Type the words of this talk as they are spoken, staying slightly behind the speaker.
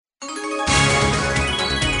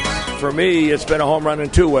for me, it's been a home run in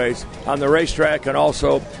two ways, on the racetrack and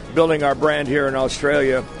also building our brand here in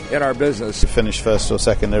Australia in our business. We finished first or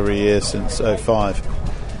second every year since '05,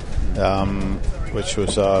 which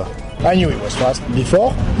was... I knew it was fast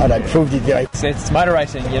before, and I proved it very... It's motor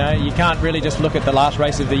racing, you know. You can't really just look at the last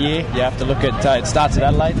race of the year. You have to look at... it starts at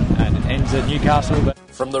Adelaide and it ends at Newcastle. But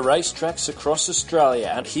from the racetracks across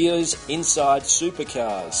Australia, and here's Inside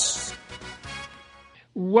Supercars.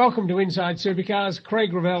 Welcome to Inside Supercars.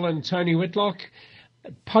 Craig Revell and Tony Whitlock.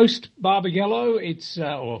 Post Barbagallo, it's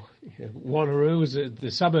or Wanneroo as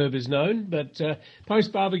the suburb is known, but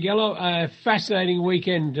post Barbagallo, a fascinating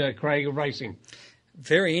weekend, Craig, of racing.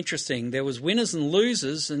 Very interesting. There was winners and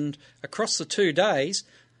losers, and across the 2 days,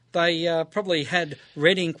 they probably had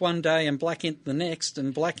red ink one day and black ink the next,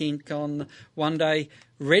 and black ink on one day,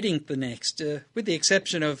 red ink the next, with the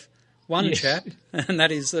exception of one chap, and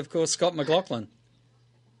that is, of course, Scott McLaughlin.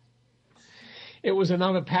 It was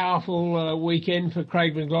another powerful weekend for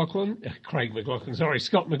Scott McLaughlin.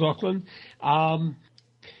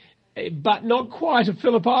 But not quite a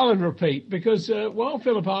Phillip Island repeat because,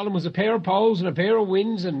 Phillip Island was a pair of poles and a pair of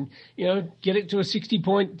wins and, get it to a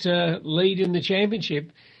 60-point lead in the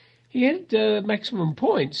championship. He had maximum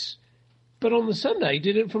points, but on the Sunday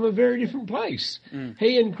did it from a very different place.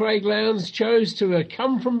 He and Craig Lowndes chose to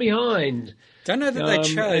come from behind. Don't know that they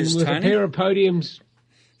chose, with Tony. A pair of podiums.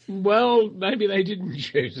 Well, maybe they didn't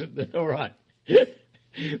choose it. All right.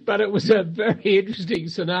 But it was a very interesting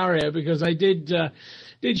scenario because they did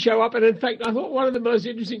show up. And, in fact, I thought one of the most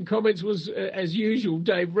interesting comments was, as usual,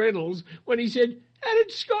 Dave Reynolds, when he said, how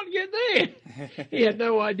did Scott get there? He had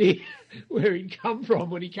no idea where he'd come from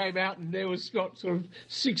when he came out, and there was Scott sort of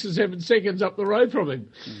 6 or 7 seconds up the road from him.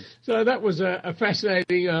 So that was a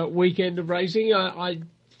fascinating weekend of racing. I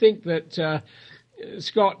think that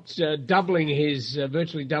Scott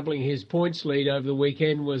virtually doubling his points lead over the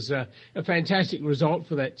weekend was a fantastic result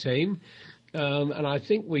for that team. And I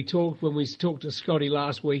think when we talked to Scotty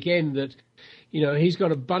last weekend that, he's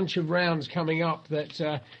got a bunch of rounds coming up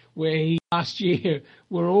that where he last year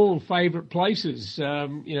were all favourite places.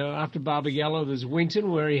 After Barbagallo, there's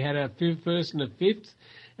Winton where he had a first and a fifth,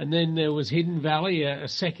 and then there was Hidden Valley, a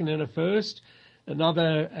second and a first.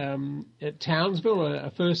 Another at Townsville, a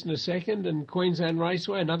first and a second, and Queensland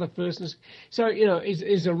Raceway, another first and a second. So,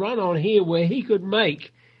 is a run on here where he could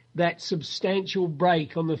make that substantial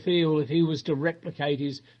break on the field if he was to replicate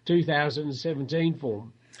his 2017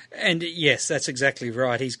 form. And yes, that's exactly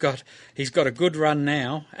right. He's got a good run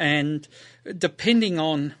now, and depending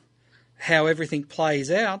on how everything plays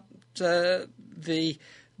out, the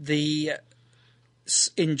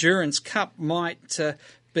Endurance Cup might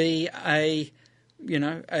be a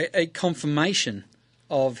confirmation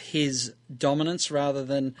of his dominance rather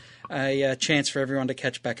than a chance for everyone to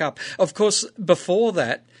catch back up. Of course, before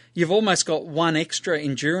that, you've almost got one extra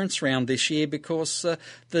endurance round this year because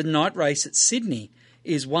the night race at Sydney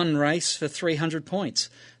is one race for 300 points.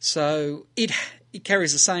 So it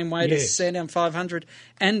carries the same weight as Sandown 500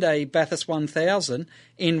 and a Bathurst 1000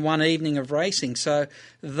 in one evening of racing. So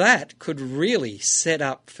that could really set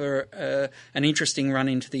up for an interesting run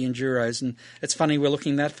into the Enduros. And it's funny we're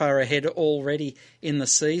looking that far ahead already in the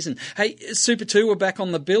season. Hey, Super 2 were back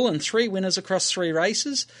on the bill and 3 winners across 3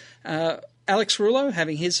 races. Alex Rouleau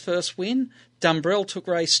having his first win. Dumbrell took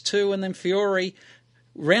race 2, and then Fiore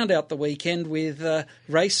round out the weekend with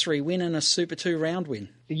race 3 win and a Super 2 round win.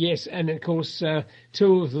 Yes, and of course 2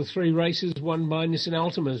 of the 3 races won by Nissan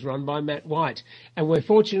Altimas, run by Matt White. And we're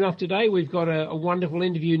fortunate enough today, we've got a wonderful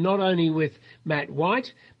interview not only with Matt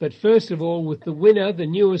White, but first of all with the winner, the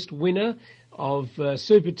newest winner of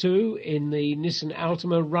Super 2 in the Nissan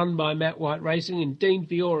Altima, run by Matt White Racing, and Dean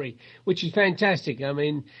Fiore, which is fantastic. I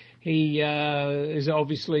mean, he is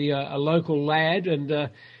obviously a local lad, and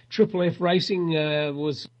Triple F Racing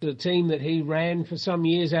was the team that he ran for some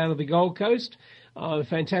years out of the Gold Coast.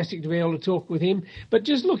 Fantastic to be able to talk with him. But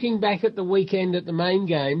just looking back at the weekend at the main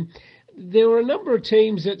game, there were a number of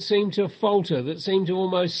teams that seemed to falter, that seemed to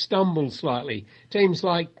almost stumble slightly. Teams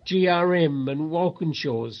like GRM and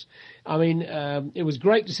Walkinshaws. I mean, it was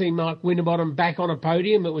great to see Mark Winterbottom back on a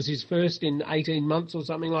podium. It was his first in 18 months or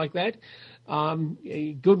something like that.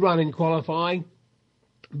 A good run in qualifying.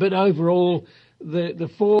 But overall,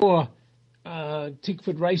 the 4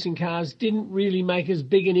 Tickford racing cars didn't really make as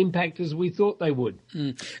big an impact as we thought they would.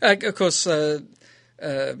 Of course,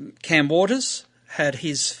 Cam Waters had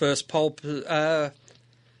his first pole. Had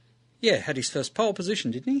his first pole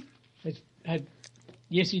position, didn't he?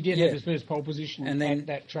 Yes, he did have his first pole position and then, at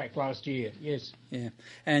that track last year. Yes. Yeah,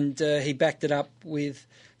 and he backed it up with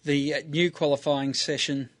the new qualifying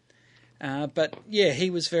session. But he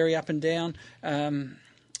was very up and down.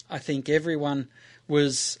 I think everyone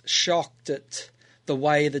was shocked at the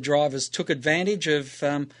way the drivers took advantage of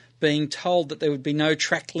being told that there would be no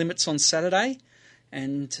track limits on Saturday.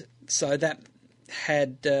 And so that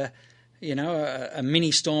had, a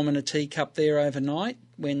mini storm and a teacup there overnight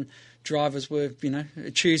when drivers were,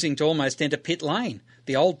 choosing to almost enter pit lane,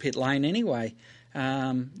 the old pit lane anyway,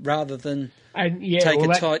 rather than take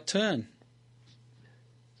a tight turn.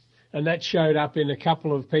 And that showed up in a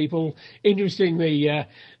couple of people. Interestingly,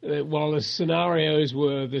 while the scenarios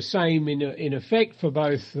were the same in effect for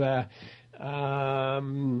both, Chaz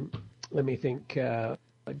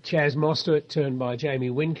Mostert turned by Jamie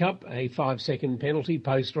Whincup, a 5-second penalty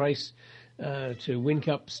post-race to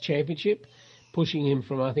Whincup's championship, pushing him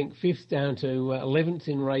from, I think, 5th down to 11th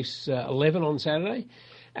in race 11 on Saturday.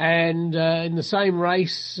 And in the same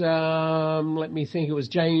race, it was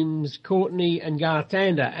James Courtney and Garth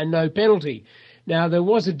Tander, and no penalty. Now, there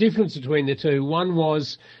was a difference between the two. One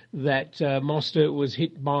was that Mostert was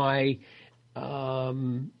hit by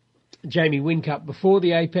Jamie Whincup before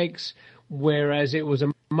the apex, whereas it was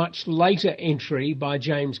a much later entry by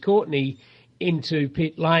James Courtney into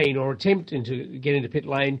pit lane, or attempting to get into pit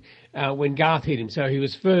lane when Garth hit him. So he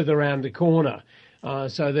was further around the corner.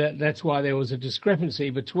 So that's why there was a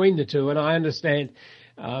discrepancy between the two. And I understand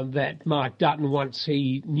that Mark Dutton, once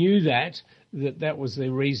he knew that was the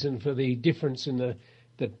reason for the difference in the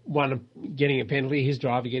one getting a penalty, his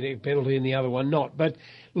driver getting a penalty, and the other one not. But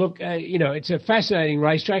look, it's a fascinating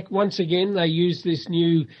racetrack. Once again, they use this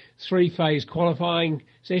new 3-phase qualifying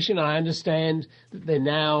session. I understand that they're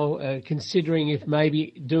now considering if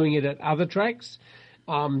maybe doing it at other tracks.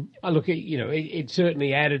 It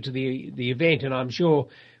certainly added to the event, and I'm sure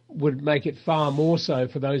would make it far more so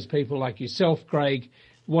for those people like yourself, Craig,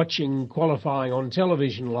 watching qualifying on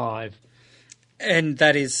television live. And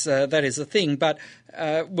that is a thing. But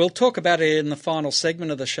we'll talk about it in the final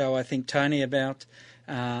segment of the show, I think, Tony, about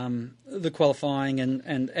the qualifying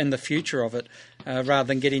and the future of it, rather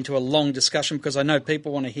than get into a long discussion, because I know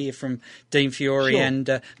people want to hear from Dean Fiore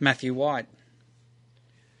and Matthew White.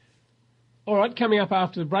 All right, coming up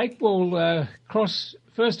after the break, we'll cross,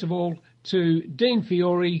 first of all, to Dean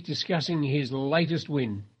Fiore discussing his latest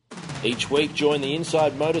win. Each week, join the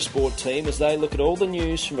Inside Motorsport team as they look at all the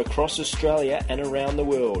news from across Australia and around the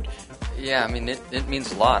world. Yeah, I mean, it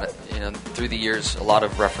means a lot. Through the years, a lot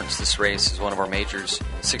of reference this race as one of our majors.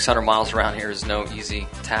 600 miles around here is no easy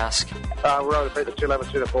task. We're able to beat the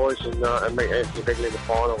 211 boys and meet Anthony Begley in the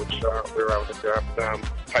final, which we were able to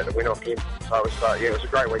take the win off him. So it was a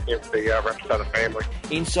great weekend for the Rapstada family.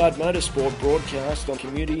 Inside Motorsport broadcast on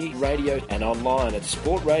community radio and online at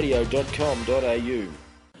sportradio.com.au.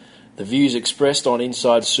 The views expressed on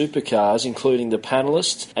Inside Supercars, including the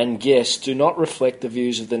panellists and guests, do not reflect the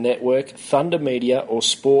views of the network, Thunder Media or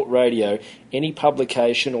Sport Radio. Any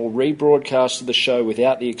publication or rebroadcast of the show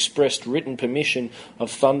without the expressed written permission of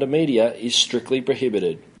Thunder Media is strictly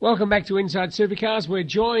prohibited. Welcome back to Inside Supercars. We're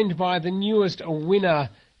joined by the newest winner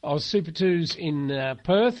of Super 2s in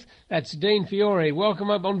Perth. That's Dean Fiore. Welcome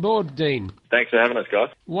up on board, Dean. Thanks for having us,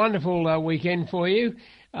 guys. Wonderful weekend for you.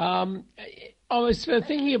 I was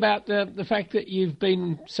thinking about the fact that you've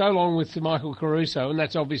been so long with Sir Michael Caruso, and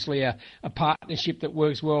that's obviously a partnership that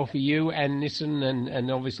works well for you and Nissan and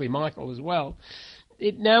obviously Michael as well.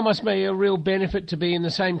 It now must be a real benefit to be in the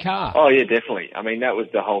same car. Oh, yeah, definitely. I mean, that was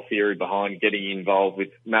the whole theory behind getting involved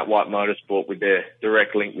with Matt White Motorsport with their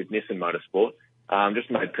direct link with Nissan Motorsport. Just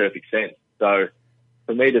made perfect sense. So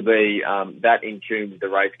for me to be that in tune with the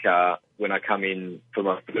race car when I come in for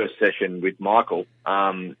my first session with Michael,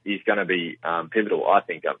 is going to be pivotal, I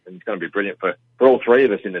think. And it's going to be brilliant for all three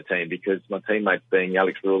of us in the team, because my teammates being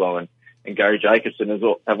Alex Rouleau and Gary Jacobson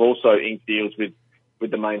have also inked deals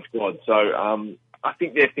with the main squad. So I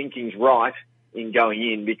think their thinking's right in going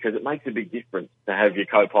in, because it makes a big difference to have your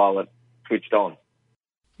co-pilot switched on.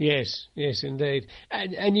 Yes, indeed.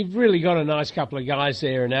 And you've really got a nice couple of guys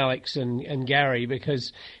there, and Alex and Gary,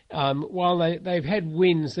 because while they've had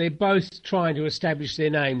wins, they're both trying to establish their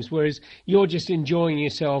names, whereas you're just enjoying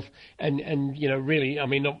yourself and really, I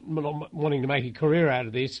mean, not wanting to make a career out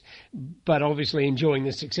of this, but obviously enjoying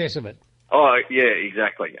the success of it. Oh, yeah,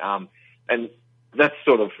 exactly. And that's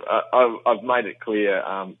sort of, I've made it clear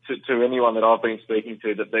to anyone that I've been speaking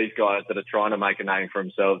to that these guys that are trying to make a name for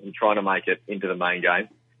themselves and trying to make it into the main game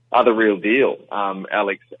are the real deal.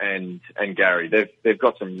 Alex and Gary, they've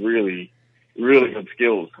got some really, really good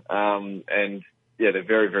skills, and yeah, they're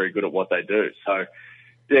very, very good at what they do. So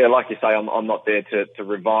yeah, like you say, I'm not there to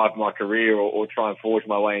revive my career or try and forge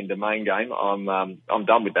my way into main game. I'm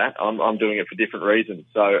done with that. I'm doing it for different reasons.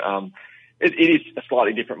 So it is a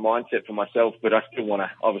slightly different mindset for myself, but I still want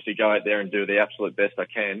to obviously go out there and do the absolute best I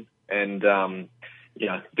can, and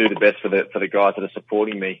do the best for the guys that are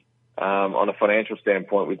supporting me on a financial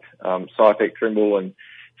standpoint with Cytec Trimble and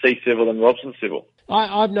C Civil and Robson Civil.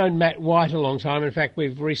 I've known Matt White a long time. In fact,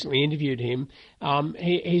 we've recently interviewed him.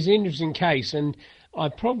 He's an interesting case, and I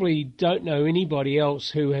probably don't know anybody else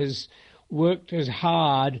who has worked as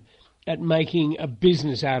hard at making a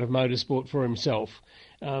business out of motorsport for himself.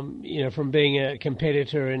 From being a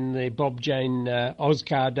competitor in the Bob Jane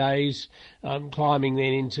Oscar days, climbing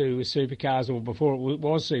then into supercars, or before it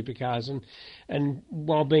was supercars, and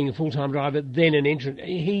while being a full-time driver, then an entrant.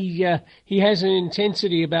 He has an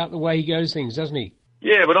intensity about the way he goes things, doesn't he?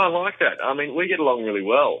 Yeah, but I like that. I mean, we get along really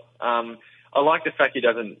well. I like the fact he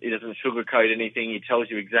doesn't sugarcoat anything. He tells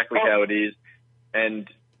you exactly how it is, and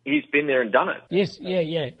he's been there and done it. Yes,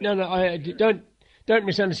 yeah. No, I don't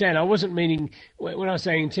misunderstand. I wasn't meaning, when I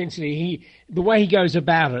say intensity, the way he goes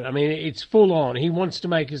about it. I mean, it's full on. He wants to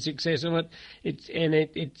make a success of it. If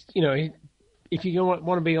you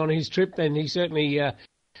want to be on his trip, then he certainly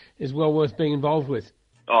is well worth being involved with.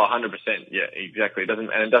 Oh, 100%. Yeah, exactly.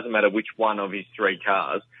 It doesn't matter which one of his three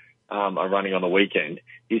cars are running on the weekend.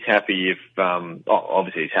 He's happy if,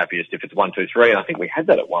 obviously he's happiest if it's 1, 2, 3. And I think we had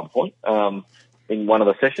that at one point in one of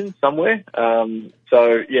the sessions somewhere.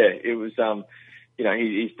 It was.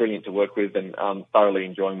 He's brilliant to work with, and I'm thoroughly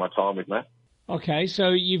enjoying my time with Matt. Okay,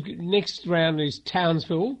 so next round is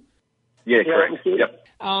Townsville. Yeah, correct. Yep.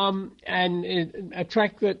 And a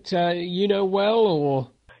track that you know well,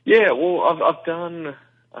 or? Yeah, well, I've done,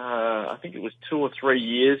 I think it was 2 or 3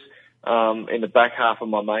 years in the back half of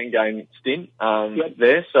my main game stint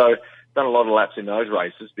there. So done a lot of laps in those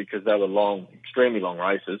races because they were long, extremely long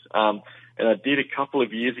races. And I did a couple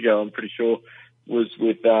of years ago, I'm pretty sure, was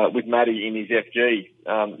with Matty in his FG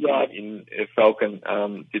in Falcon,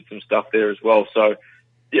 did some stuff there as well. So,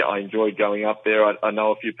 yeah, I enjoyed going up there. I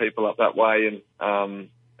know a few people up that way, and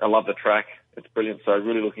I love the track. It's brilliant. So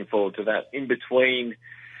really looking forward to that. In between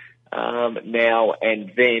now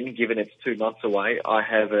and then, given it's 2 months away, I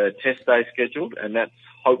have a test day scheduled, and that's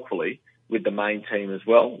hopefully with the main team as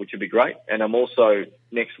well, which would be great. And I'm also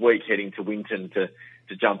next week heading to Winton to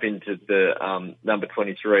jump into the number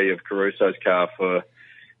 23 of Caruso's car for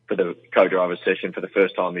the co-driver session for the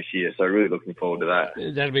first time this year. So really looking forward to that.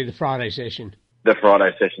 That'll be the Friday session. The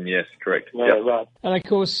Friday session, yes, correct. Yeah, right. And of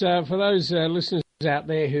course, for those listeners out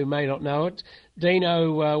there who may not know it,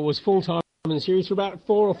 Dino was full-time in the series for about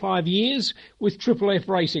 4 or 5 years with Triple F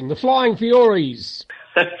Racing, the Flying Furies.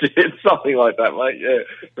 That's it, something like that, mate, yeah.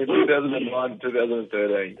 From 2009 to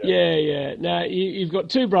 2013. Yeah. Now, you've got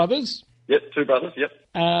 2 brothers. Yep, 2 brothers, yep.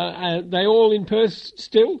 Are they all in Perth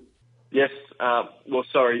still? Yes.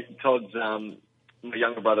 Todd's, my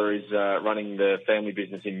younger brother is running the family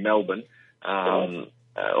business in Melbourne,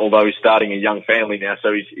 although he's starting a young family now,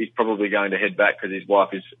 so he's probably going to head back because his wife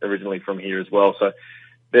is originally from here as well. So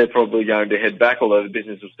they're probably going to head back, although the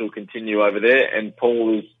business will still continue over there. And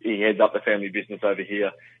Paul, he heads up the family business over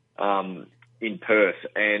here in Perth,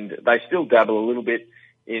 and they still dabble a little bit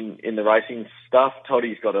in the racing stuff.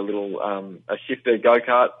 Toddy's got a little a shifter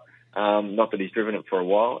go-kart, not that he's driven it for a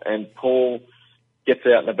while, and Paul gets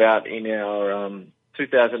out and about in our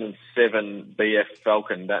 2007 BF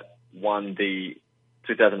Falcon that won the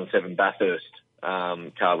 2007 Bathurst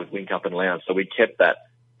car with Wink Up and Lounge. So we kept that,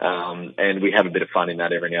 and we have a bit of fun in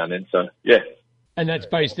that every now and then. So, yeah. And that's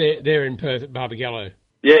based there in Perth at Barbagallo?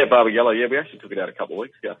 Yeah, Barbagallo, yeah. We actually took it out a couple of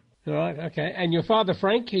weeks ago. All right, okay. And your father,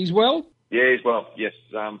 Frank, he's well? Yeah, he's well, yes.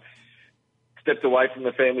 Stepped away from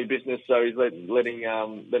the family business, so he's letting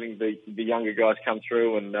the younger guys come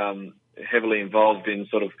through, and heavily involved in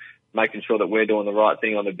sort of making sure that we're doing the right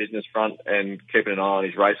thing on the business front and keeping an eye on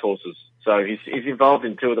his racehorses. So he's involved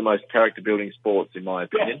in 2 of the most character-building sports, in my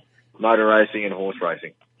opinion, motor racing and horse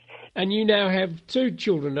racing. And you now have 2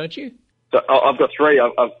 children, don't you? So I've got 3.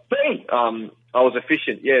 I was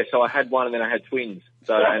efficient, yeah. So I had 1 and then I had twins.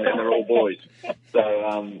 So and they're all boys.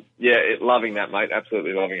 So loving that, mate.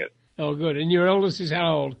 Absolutely loving it. Oh, good. And your eldest is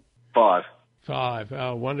how old? 5. 5.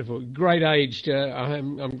 Oh, wonderful. Great age.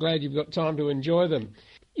 I'm glad you've got time to enjoy them.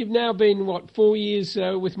 You've now been, 4 years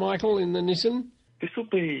with Michael in the Nissan? This will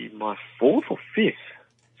be my 4th or 5th.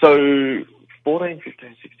 So 14,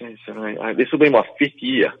 15, 16, 17, 18. This will be my 5th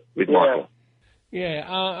year with Michael.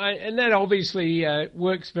 Yeah, and that obviously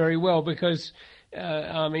works very well because,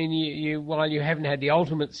 you while you haven't had the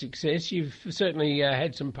ultimate success, you've certainly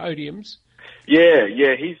had some podiums. Yeah.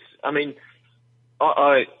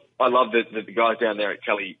 I love the guys down there at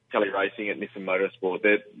Kelly Racing at Nissan Motorsport.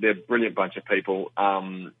 They're a brilliant bunch of people,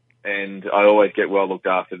 and I always get well looked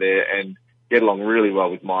after there. And get along really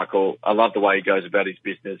well with Michael. I love the way he goes about his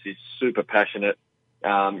business. He's super passionate.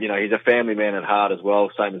 He's a family man at heart as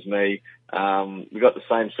well, same as me. We've got the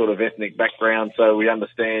same sort of ethnic background, so we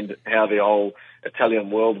understand how the whole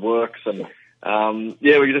Italian world works. And,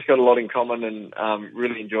 we just got a lot in common and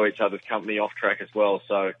really enjoy each other's company off track as well.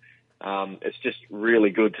 So it's just really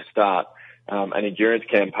good to start an endurance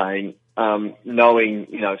campaign knowing,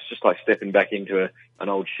 it's just like stepping back into an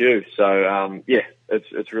old shoe. So,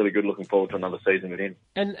 it's really good looking forward to another season with him.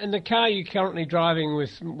 And the car you're currently driving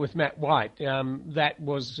with Matt White, that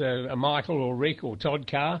was a Michael or Rick or Todd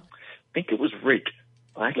car? I think it was Rick.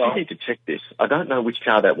 I actually need to check this. I don't know which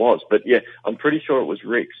car that was, but yeah, I'm pretty sure it was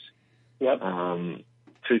Rick's. Yep.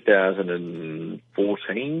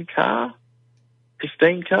 2014 car?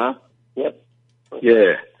 15 car? Yep.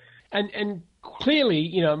 Yeah. And clearly,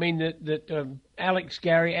 that Alex,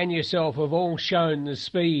 Gary and yourself have all shown the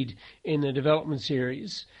speed in the development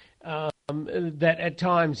series that at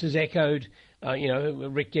times has echoed,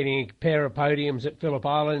 Rick getting a pair of podiums at Phillip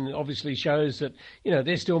Island obviously shows that,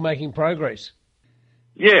 they're still making progress.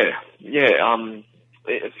 Yeah.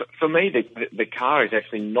 For me, the car is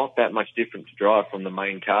actually not that much different to drive from the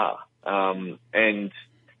main car. And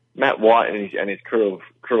Matt White and his crew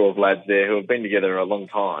of lads there who have been together a long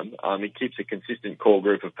time, he keeps a consistent core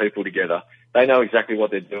group of people together. They know exactly what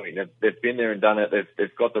they're doing. They've been there and done it.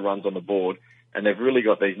 They've got the runs on the board, and they've really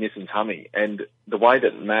got these Nissans humming. And the way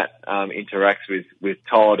that Matt interacts with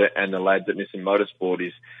Todd and the lads at Nissan Motorsport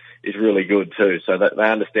is really good too. So that they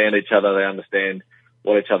understand each other, they understand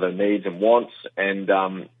what each other needs and wants, and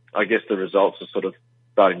I guess the results are sort of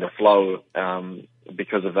starting to flow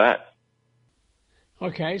because of that.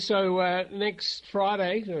 Okay, so next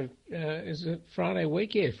Friday, is it Friday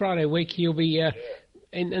week? Yeah, Friday week you'll be,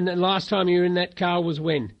 and the last time you were in that car was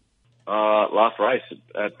when? Last race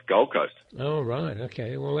at Gold Coast. Oh, right,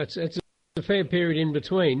 okay. Well, it's a fair period in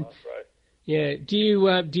between. That's right. Yeah, do you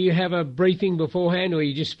have a briefing beforehand, or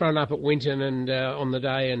you just front up at Winton and on the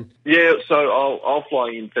day? And yeah, so I'll fly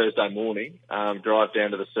in Thursday morning, drive down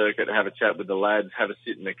to the circuit, have a chat with the lads, have a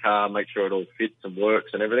sit in the car, make sure it all fits and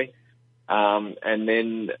works and everything. And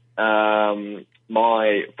then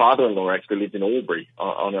my father-in-law actually lives in Albury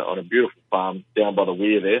on a beautiful farm down by the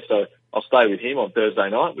Weir there, so I'll stay with him on Thursday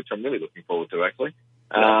night, which I'm really looking forward to actually.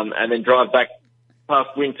 And then drive back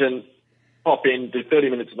past Winton, pop in, do 30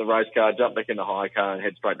 minutes in the race car, jump back in the hire car and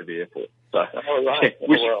head straight to the airport. So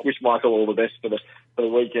wish Michael all the best for the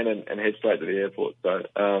weekend and head straight to the airport. So,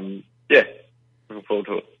 looking forward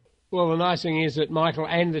to it. Well, the nice thing is that Michael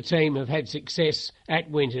and the team have had success at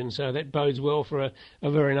Winton, so that bodes well for a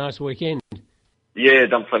very nice weekend. Yeah,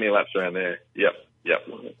 done plenty of laps around there. Yep.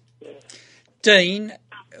 Dean,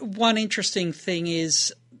 one interesting thing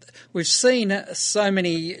is we've seen so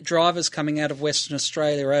many drivers coming out of Western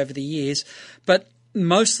Australia over the years, but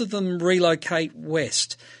most of them relocate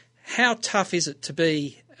west. How tough is it to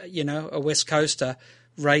be, a West Coaster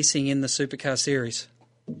racing in the Supercar Series?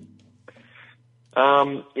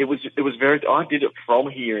 It was very. I did it from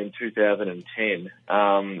here in 2010,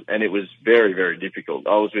 and it was very, very difficult.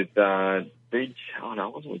 I was with I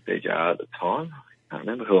wasn't with DJR at the time. I can't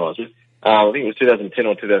remember who I was with. I think it was 2010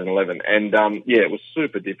 or 2011, and it was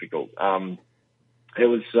super difficult. It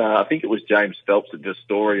was. I think it was James Phelps that did a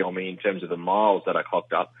story on me in terms of the miles that I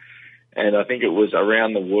clocked up, and I think it was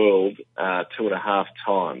around the world 2.5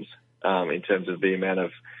 times in terms of the amount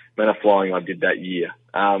of flying I did that year.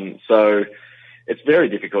 So it's very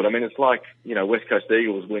difficult. I mean, it's like, West Coast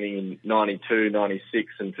Eagles winning in 92,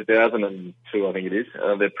 96 and 2002, I think it is,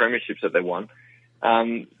 their premierships that they won.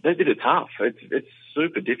 They did it tough. It's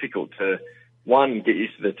super difficult to, one, get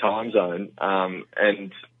used to the time zone,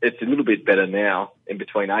 and it's a little bit better now in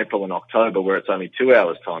between April and October where it's only 2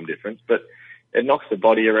 hours time difference, but it knocks the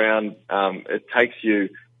body around. It takes you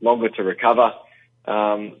longer to recover.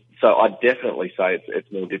 So I'd definitely say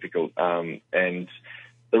it's more difficult. And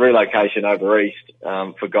the relocation over east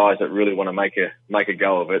for guys that really want to make a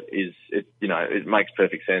go of it it makes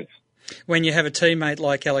perfect sense. When you have a teammate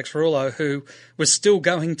like Alex Rouleau who was still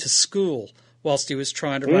going to school whilst he was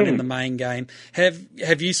trying to run in the main game,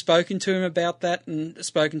 have you spoken to him about that and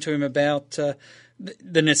spoken to him about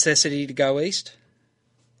the necessity to go east?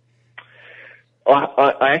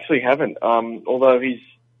 I actually haven't. Although his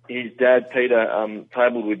dad, Peter,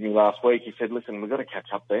 tabled with me last week. He said, listen, we've got to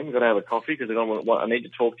catch up then. We've got to have a coffee because I need to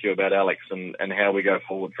talk to you about Alex and how we go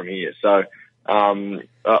forward from here. So I'm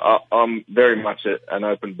very much an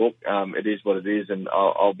open book. It is what it is, and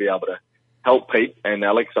I'll be able to help Pete and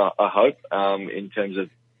Alex, I hope, in terms of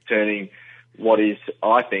turning what is,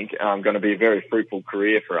 I think, going to be a very fruitful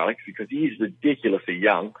career for Alex because he is ridiculously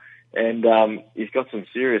young. and he's got some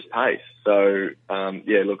serious pace. So,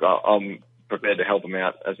 look, I'm prepared to help him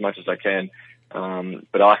out as much as I can.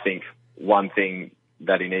 But I think one thing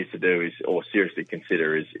that he needs to do or seriously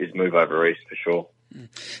consider is move over east for sure.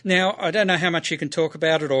 Now, I don't know how much you can talk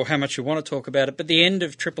about it or how much you want to talk about it, but the end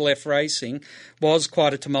of Triple F racing was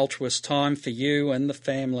quite a tumultuous time for you and the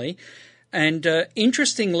family. And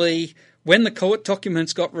interestingly, when the court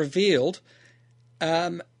documents got revealed,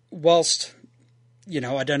 whilst,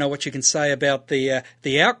 I don't know what you can say about the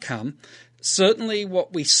outcome, certainly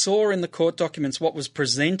what we saw in the court documents, what was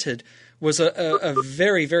presented, was a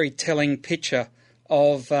very, very telling picture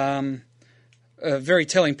of where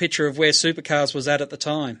Supercars was at the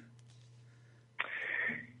time.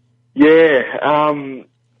 That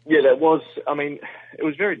was. I mean, it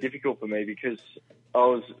was very difficult for me because I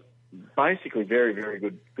was basically very, very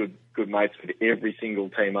good mates with every single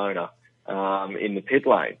team owner in the pit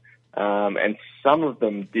lane, and some of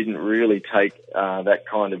them didn't really take that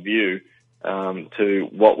kind of view to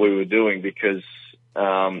what we were doing because,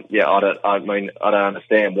 I don't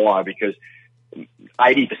understand why, because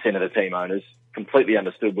 80% of the team owners completely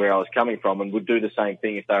understood where I was coming from and would do the same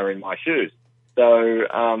thing if they were in my shoes. So,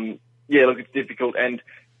 look, it's difficult, and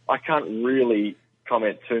I can't really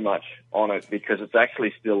comment too much on it because it's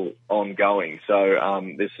actually still ongoing. So,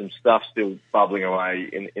 there's some stuff still bubbling away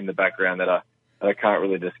in the background that I can't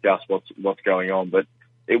really discuss what's going on, but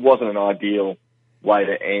it wasn't an ideal way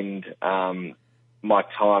to end my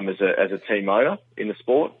time as a team owner in the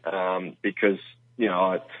sport because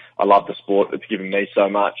I love the sport. It's given me so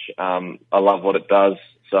much. I love what it does,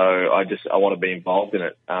 so I want to be involved in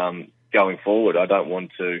it going forward. I don't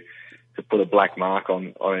want to put a black mark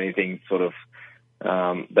on anything sort of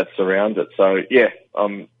that surrounds it. So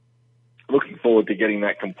I'm looking forward to getting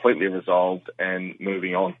that completely resolved and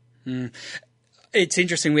moving on. It's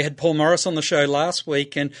interesting. We had Paul Morris on the show last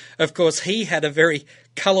week, and of course he had a very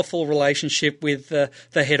colourful relationship with the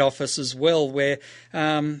head office as well, where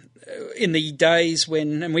in the days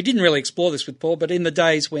when, and we didn't really explore this with Paul, but in the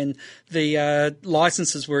days when the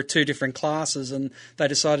licences were two different classes and they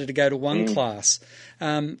decided to go to one class.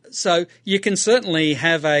 So you can certainly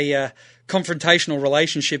have a confrontational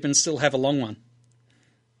relationship and still have a long one.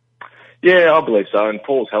 Yeah, I believe so. And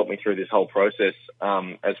Paul's helped me through this whole process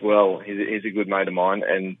as well. He's a good mate of mine,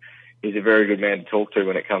 and he's a very good man to talk to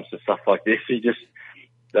when it comes to stuff like this. He just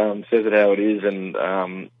says it how it is, and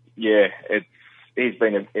he's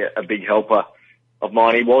been a big helper of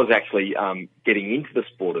mine. He was actually getting into the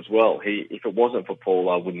sport as well. If it wasn't for Paul,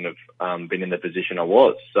 I wouldn't have been in the position I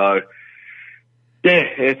was. So,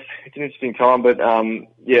 it's an interesting time, but I'm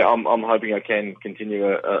hoping I can continue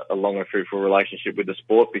a longer, fruitful relationship with the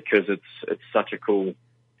sport because it's such a cool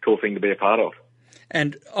thing to be a part of.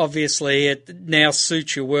 And obviously, it now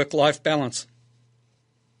suits your work-life balance.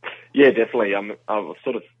 Yeah, definitely. I've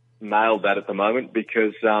sort of nailed that at the moment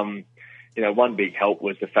because one big help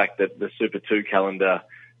was the fact that the Super 2 calendar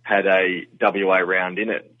had a WA round in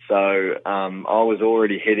it. So I was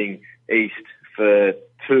already heading east for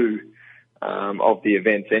two of the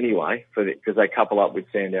events anyway, because they couple up with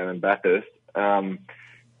Sandown and Bathurst. It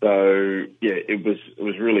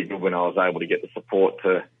was really good when I was able to get the support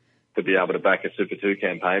to be able to back a Super 2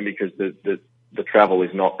 campaign because the travel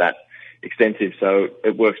is not that extensive, so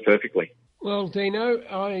it works perfectly. Well, Dino,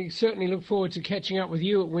 I certainly look forward to catching up with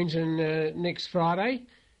you at Winton next Friday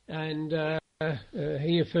and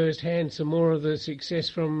hear firsthand some more of the success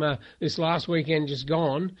from this last weekend just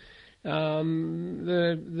gone.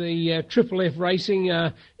 The Triple F racing,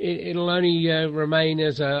 it'll only remain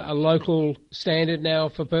as a local standard now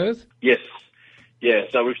for Perth? Yes. Yeah,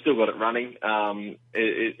 so we've still got it running.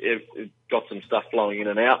 It got some stuff flowing in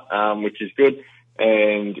and out, which is good.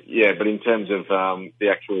 And but in terms of the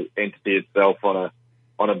actual entity itself on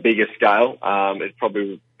a bigger scale, it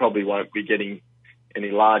probably won't be getting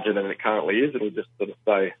any larger than it currently is. It'll just sort of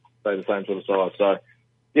stay the same sort of size. So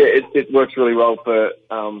it works really well for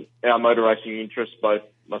our motor racing interests, both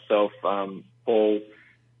myself, Paul,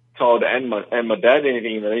 Todd, and my dad.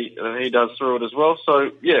 Anything that he does through it as well.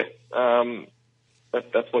 So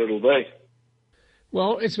that's what it'll be.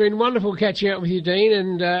 Well, it's been wonderful catching up with you, Dean,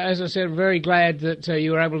 and as I said, I'm very glad that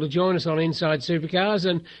you were able to join us on Inside Supercars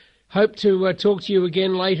and hope to talk to you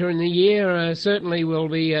again later in the year. Certainly we'll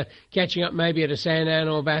be catching up maybe at a Sandown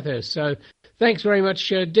or Bathurst. So thanks very much,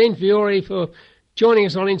 Dean Fiore, for joining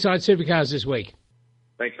us on Inside Supercars this week.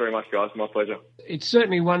 Thanks very much, guys. My pleasure. It's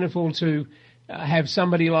certainly wonderful to have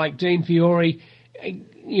somebody like Dean Fiore,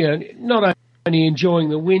 not only enjoying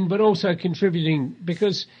the win, but also contributing,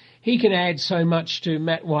 because he can add so much to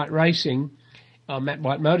Matt White Racing, Matt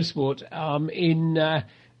White Motorsport, in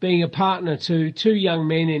being a partner to two young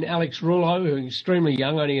men in Alex Rouleau, who's extremely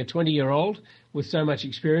young, only a 20-year-old with so much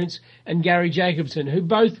experience, and Gary Jacobson, who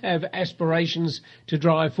both have aspirations to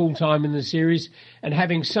drive full-time in the series, and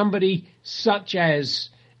having somebody such as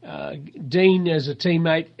Dean as a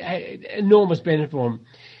teammate, enormous benefit for him.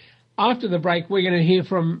 After the break, we're going to hear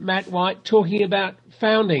from Matt White talking about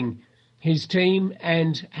founding his team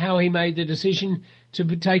and how he made the decision to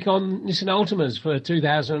take on Nissan Altimas for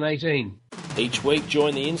 2018. Each week,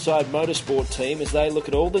 join the Inside Motorsport team as they look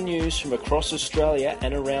at all the news from across Australia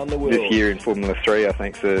and around the world. This year in Formula 3, I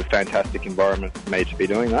think it's a fantastic environment for me to be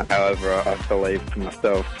doing that. However, I believe for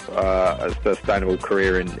myself, a sustainable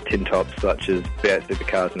career in tin tops such as V8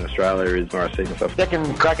 Supercars in Australia is where I see myself.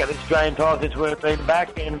 Second crack at the Australian title since we've been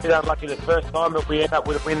back, and a bit unlucky the first time, but we end up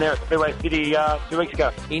with a win there at Speedway City 2 weeks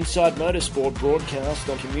ago. Inside Motorsport broadcast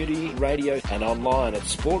on community radio and online at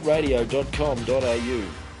sportradio.com.au.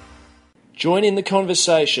 Join in the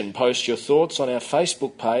conversation. Post your thoughts on our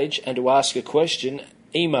Facebook page, and to ask a question,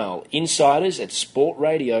 email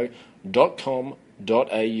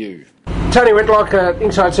insiders@sportradio.com.au. Tony Whitlock,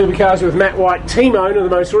 Inside Supercars with Matt White, team owner, the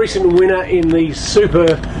most recent winner in the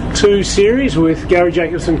Super 2 series, with Gary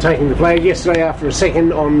Jacobson taking the flag yesterday after a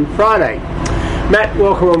second on Friday. Matt,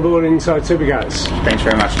 welcome on board Inside Supercars. Thanks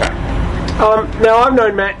very much, Tony. Now, I've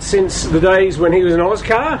known Matt since the days when he was an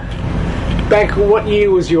Oscar. Back, what year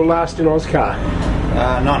was your last in Oscar?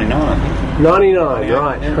 99, I think. 99, yeah,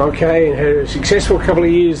 right. Yeah. Okay, and had a successful couple of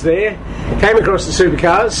years there. Came across the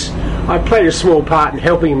Supercars. I played a small part in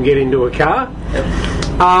helping him get into a car. Yep.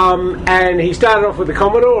 And he started off with the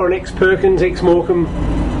Commodore, an ex-Perkins, ex-Morecambe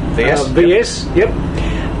VS. Yep.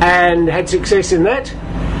 And had success in that.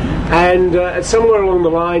 And somewhere along the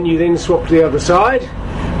line, you then swapped to the other side.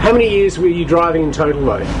 How many years were you driving in total,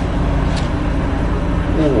 though?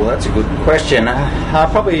 Oh, that's a good question.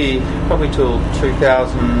 Probably till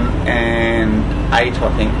 2008, I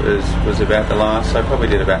think was about the last. So I probably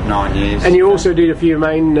did about 9 years. And you also did a few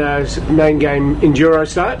main game enduro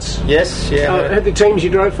starts. Yes, yeah. Had the teams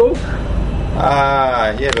you drove for?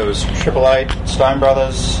 Yeah, there was 888, Stone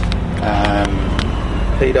Brothers,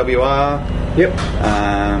 PWR. Yep.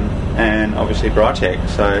 And obviously Brightech.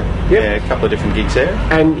 So yep. Yeah, a couple of different gigs there.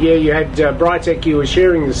 And yeah, you had Brightech. You were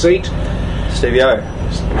sharing the seat. Stevie O.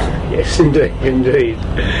 Yes, indeed.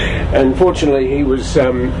 Unfortunately, he was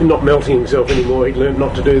not melting himself anymore. He'd learned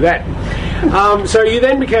not to do that. So you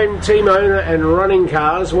then became team owner and running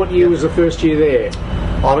cars. What year was the first year there?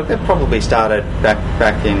 Oh, look, that probably started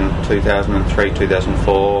back in 2003,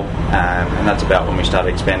 2004, and that's about when we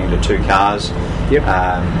started expanding to 2 cars. Yep.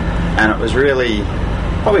 And it was really,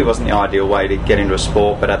 probably wasn't the ideal way to get into a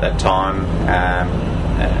sport, but at that time,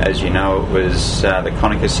 as you know, it was the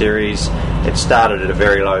Konica series. It started at a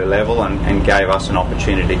very low level and gave us an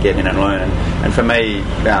opportunity to get in and learn. And for me,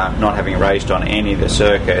 not having raced on any of the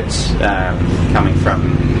circuits, coming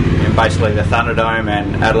from basically the Thunderdome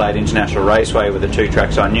and Adelaide International Raceway were the 2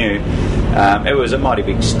 tracks I knew, it was a mighty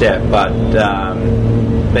big step, but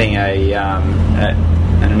being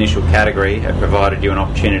an initial category, it provided you an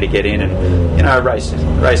opportunity to get in and, you know, race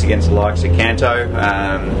against the likes of Canto,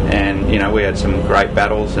 and, you know, we had some great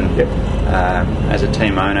battles, and as a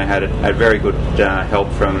team owner had very good help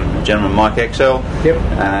from a gentleman, Mike Excel,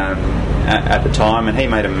 at the time, and he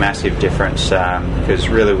made a massive difference, because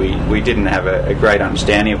really we didn't have a great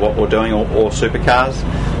understanding of what we're doing or supercars,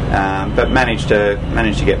 but managed to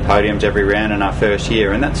get podiums every round in our first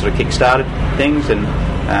year, and that sort of kick-started things, and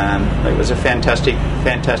it was a fantastic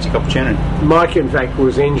opportunity. Mike, in fact,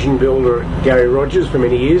 was engine builder at Gary Rogers for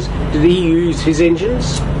many years. Did he use his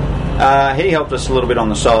engines? He helped us a little bit on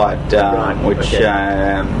the side, which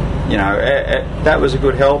you know, that was a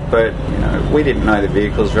good help, but you know, we didn't know the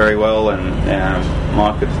vehicles very well, and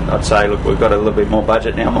Mike, I'd say, look, we've got a little bit more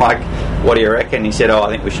budget now, Mike, what do you reckon? He said, I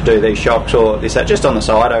think we should do these shocks or this, that, just on the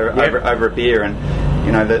side over a beer, and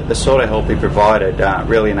you know, the sort of help he provided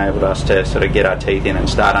really enabled us to sort of get our teeth in and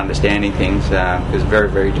start understanding things, because very,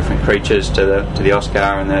 very different creatures to the Oscar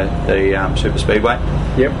and the Super Speedway.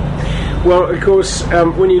 Yep. Well, of course,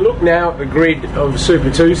 when you look now at the grid of Super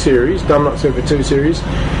 2 series, Dunlop Super 2 series,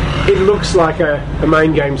 it looks like a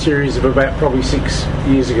main game series of about probably 6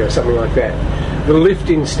 years ago, something like that. The lift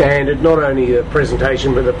in standard, not only the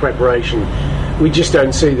presentation but the preparation. We just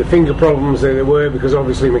don't see the finger problems that there were, because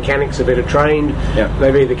obviously mechanics are better trained. Yep.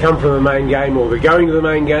 They've either come from the main game or they're going to the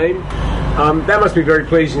main game. That must be very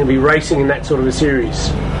pleasing to be racing in that sort of a series.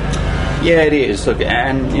 Yeah, it is. Look,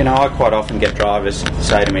 and you know, I quite often get drivers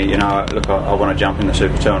say to me, you know, look, I want to jump in the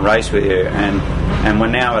Super 2 and race with you, and we're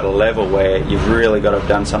now at a level where you've really got to have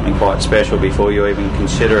done something quite special before you even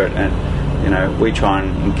consider it. And we try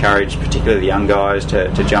and encourage particularly the young guys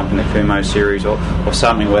to jump in the Kumo series or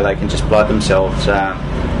something where they can just blood themselves,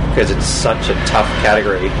 because it's such a tough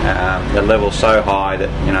category. The level's so high that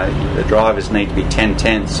the drivers need to be 10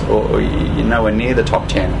 tenths or you're nowhere near the top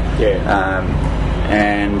 10.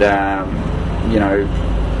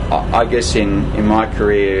 I guess in my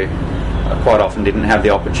career I quite often didn't have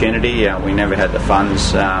the opportunity. We never had the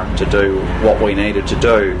funds to do what we needed to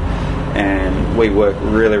do, and we work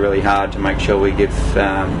really, really hard to make sure we give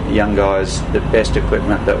young guys the best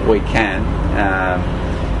equipment that we can.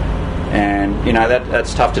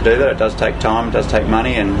 That's tough to do. That it does take time, it does take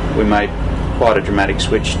money, and we made quite a dramatic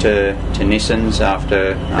switch to Nissans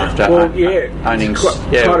after owning.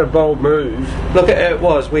 Quite a bold move. Look, it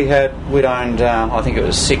was. We'd owned I think it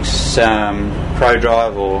was 6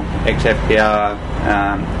 ProDrive or XFPR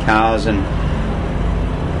cars, and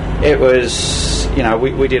it was,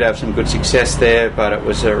 we did have some good success there, but it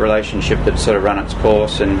was a relationship that sort of run its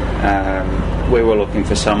course, and we were looking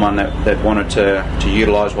for someone that wanted to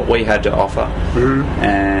utilise what we had to offer.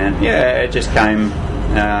 And it just came.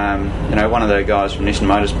 One of the guys from Nissan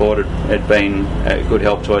Motorsport had been a good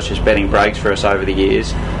help to us, just betting brakes for us over the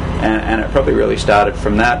years, and it probably really started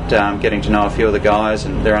from that, getting to know a few of the guys,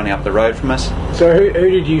 and they're only up the road from us. So who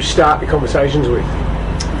did you start the conversations with?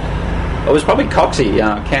 It was probably Coxie,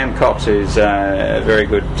 Cam Cox, who's a very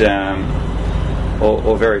good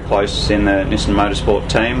or very close in the Nissan Motorsport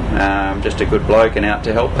team, just a good bloke and out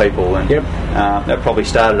to help people, and that probably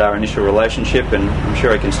started our initial relationship, and I'm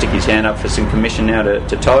sure he can stick his hand up for some commission now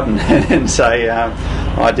to Todd and say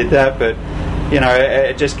I did that, but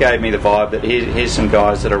it just gave me the vibe that here's some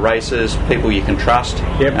guys that are racers, people you can trust,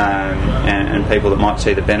 and people that might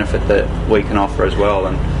see the benefit that we can offer as well.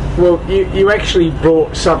 And well, you actually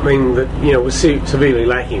brought something that was severely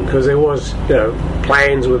lacking, because there was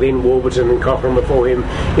plans within Warburton and Cochrane before him,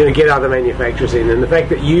 get other manufacturers in, and the fact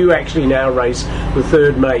that you actually now race the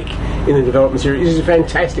third make in the development series is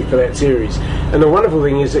fantastic for that series. And the wonderful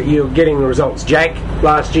thing is that you're getting the results. Jack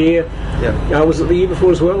last year, was it the year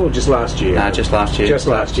before as well, or just last year? No, just last year. Just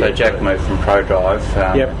last year. So Jack moved from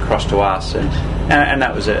ProDrive across to us, and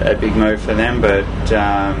that was a big move for them. But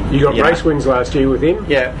you got race wins last year with him.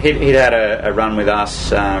 Yeah, he'd had a run with us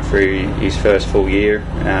for his first full year,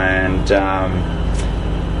 and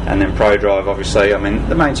then ProDrive, obviously. I mean,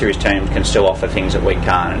 the main series team can still offer things that we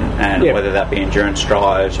can't, and whether that be endurance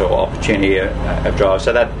drives or opportunity of drives.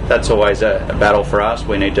 So that's always a battle for us.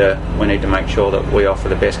 We need to make sure that we offer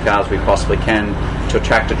the best cars we possibly can to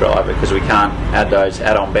attract a driver, because we can't add those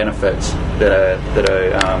add-on benefits that a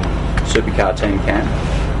supercar team can.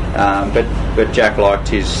 But Jack liked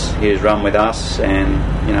his run with us,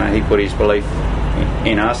 and he put his belief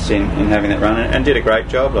in us in having that run, and did a great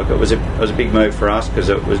job. Like, it was a big move for us, because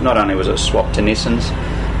it was not only was it a swap to Nissans,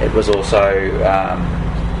 it was also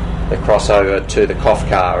the crossover to the KOF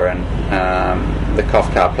car, and the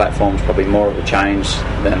KOF car platform's probably more of a change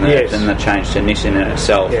than the change to Nissan in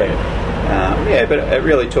itself. But it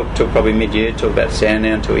really took probably mid-year, took about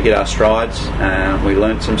Sandown until we hit our strides. We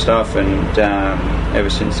learnt some stuff, and ever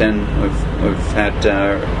since then we've had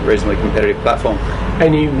a reasonably competitive platform.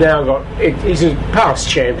 And you've now got, he's a past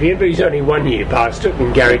champion, but he's only 1 year past it,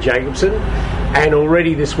 in Gary Jacobson. And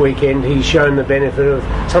already this weekend he's shown the benefit of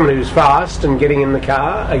someone who's fast and getting in the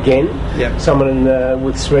car again, someone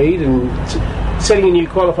with speed, and setting a new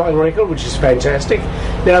qualifying record, which is fantastic.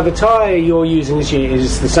 Now, the tyre you're using this year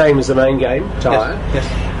is the same as the main game tyre. Yes.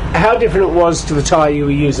 How different it was to the tyre you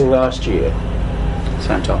were using last year?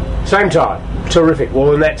 Same tyre. Same tyre. Terrific.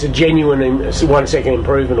 Well, and that's a genuine 1 second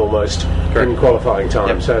improvement almost in qualifying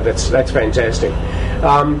time. So that's fantastic.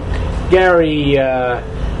 Gary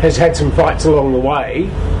has had some fights along the way,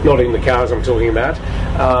 not in the cars I'm talking about,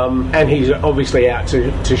 and he's obviously out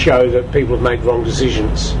to show that people have made wrong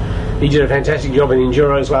decisions. He did a fantastic job in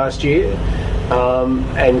Enduros last year,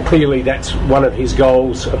 and clearly that's one of his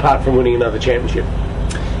goals, apart from winning another championship.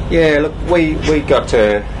 Yeah, look, we got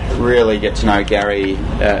to really get to know Gary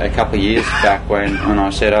a couple of years back when I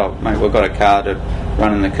said, "Oh, mate, we've got a car to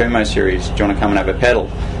run in the Kumo series. Do you want to come and have a pedal?"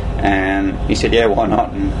 And he said, "Yeah, why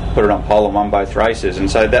not?" And put it on pole and won both races.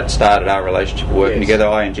 And so that started our relationship working together.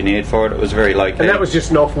 I engineered for it. It was very low key. And that was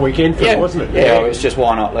just an off weekend for him, wasn't it? Yeah, it was just,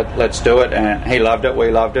 why not? Let's do it. And he loved it.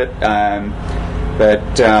 We loved it.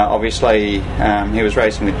 But obviously he was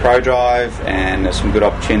racing with ProDrive, and there's some good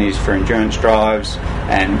opportunities for endurance drives,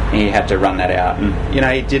 and he had to run that out. And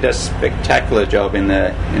he did a spectacular job in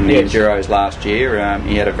the Enduros last year.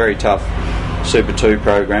 He had a very tough Super 2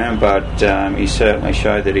 program, but he certainly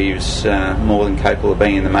showed that he was more than capable of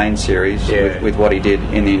being in the main series with what he did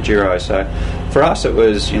in the Enduro. So for us, it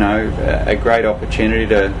was a great opportunity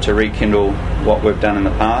to rekindle what we've done in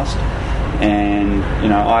the past. And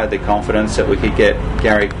I had the confidence that we could get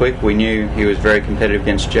Gary quick. We knew he was very competitive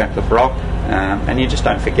against Jack Le Broc, and you just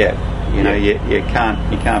don't forget. You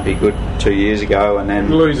can't be good 2 years ago and then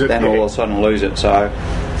lose it, then all of a sudden lose it. So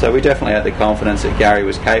we definitely had the confidence that Gary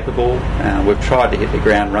was capable. We've tried to hit the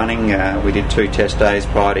ground running. We did 2 test days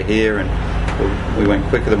prior to here, and we went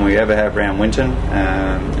quicker than we ever have round Winton.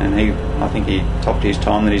 And I think he topped his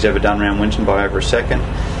time that he's ever done round Winton by over a second.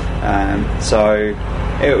 So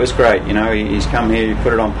it was great. He's come here, he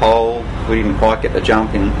put it on pole. We didn't quite get the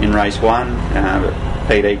jump in race 1, but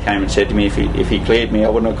PD came and said to me if he cleared me, I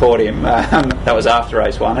wouldn't have caught him. That was after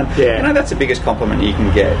race 1, and that's the biggest compliment you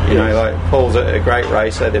can get. Like Paul's a great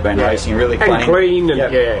racer. They've been racing really clean,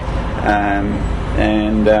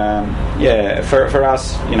 for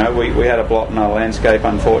us, we had a blot in our landscape,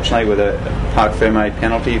 unfortunately, with a Parc Fermé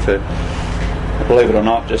penalty for, believe it or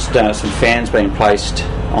not, just some fans being placed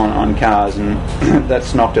on cars, and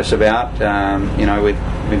that's knocked us about.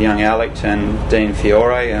 With young Alex and Dean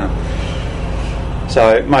Fiore.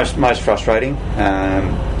 So most frustrating,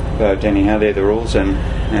 but anyhow, they're the rules, and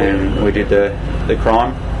we did the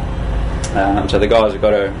crime. So the guys have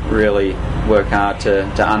got to really work hard to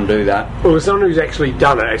undo that. Well, as someone who's actually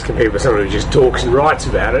done it, as compared with someone who just talks and writes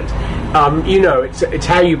about it, it's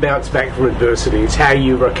how you bounce back from adversity. It's how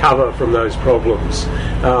you recover from those problems.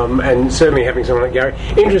 And certainly having someone like Gary.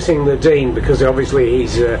 Interesting, the Dean, because obviously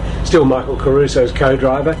he's still Michael Caruso's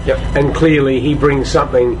co-driver, and clearly he brings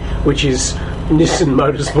something which is Nissan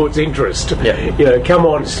Motorsport's interest. Come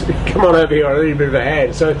on over here, I need a bit of a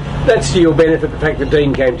hand. So that's to your benefit, the fact that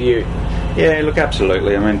Dean came to you. Yeah, look,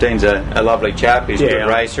 absolutely. I mean, Dean's a lovely chap. He's a good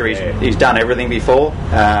racer. He's done everything before.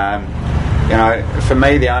 For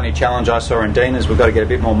me, the only challenge I saw in Dean is we've got to get a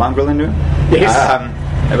bit more mongrel into him. Yes.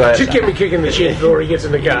 But just get me kicking the shit before he gets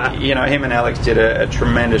in the car. Him and Alex did a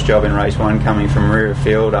tremendous job in race 1, coming from rear of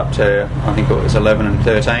field up to, I think it was 11 and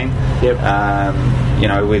 13. With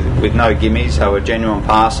no gimmies, they were genuine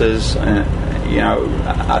passes.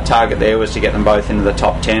 Our target there was to get them both into the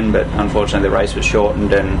top 10, but unfortunately the race was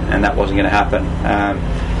shortened, and that wasn't going to happen.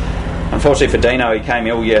 Unfortunately for Dino, he came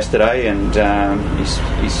ill yesterday, and he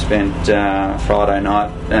spent Friday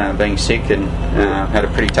night being sick, and had a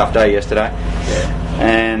pretty tough day yesterday.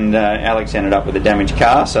 And Alex ended up with a damaged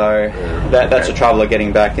car, so that's the trouble of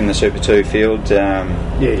getting back in the Super 2 field,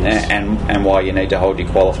 and why you need to hold your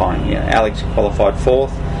qualifying. Alex qualified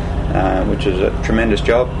 4th, which was a tremendous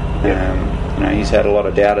job. He's had a lot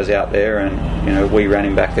of doubters out there, and we ran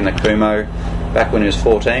him back in the Kumo back when he was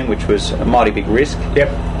 14, which was a mighty big risk.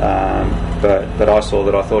 But I saw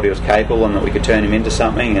that I thought he was capable and that we could turn him into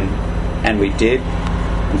something, and we did.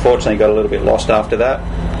 Unfortunately, got a little bit lost after that,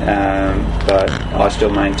 but I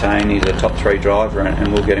still maintain he's a top 3 driver,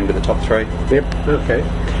 and we'll get him to the top 3. Okay.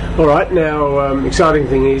 All right. Now, exciting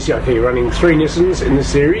thing is, okay, you're running 3 Nissans in the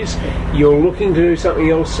series. You're looking to do something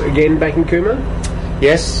else again back in Kumo?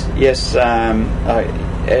 Yes. It's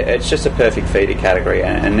just a perfect feeder category,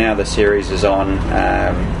 and now the series is on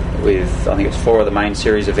with, I think it's 4 of the main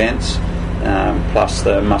series events, plus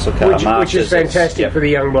the Muscle Car Masters. Which is fantastic for the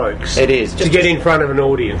young blokes. It is. To get in front of an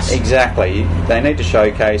audience. Exactly. They need to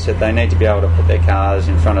showcase it. They need to be able to put their cars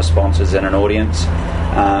in front of sponsors and an audience.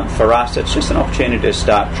 For us, it's just an opportunity to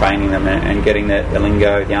start training them and getting the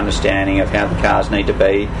lingo, the understanding of how the cars need to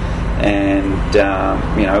be. And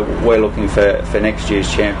we're looking for next year's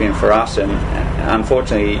champion for us, and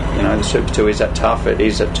unfortunately the Super 2 is that tough. It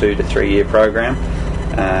is a 2 to 3 year program,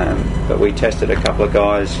 but we tested a couple of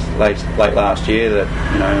guys late last year that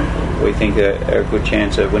we think are a good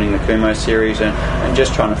chance of winning the Kumo series, and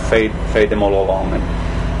just trying to feed them all along. And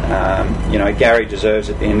Gary deserves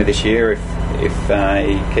at the end of this year, if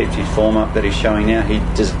he keeps his form up that he's showing now, he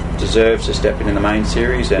deserves to step into the main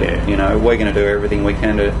series, and we're going to do everything we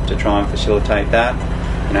can to try and facilitate that.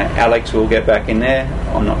 Alex will get back in there.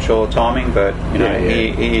 I'm not sure timing, but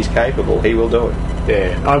he is capable. He will do it.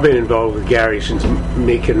 I've been involved with Gary since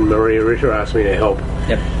Mick and Maria Ritter asked me to help.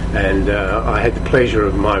 And I had the pleasure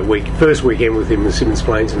of my first weekend with him in Simmons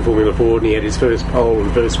Plains in Formula Ford, and he had his first pole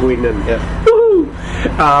and first win, and woohoo!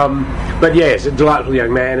 But it's a delightful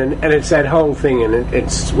young man, and it's that whole thing, and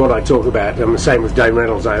it's what I talk about. I'm the same with Dave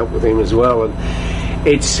Reynolds. I help with him as well, and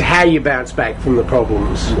it's how you bounce back from the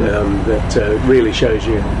problems that really shows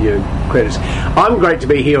you your credits. I'm great to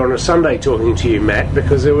be here on a Sunday talking to you, Matt,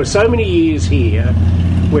 because there were so many years here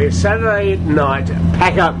where Saturday night,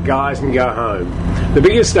 pack up guys and go home. The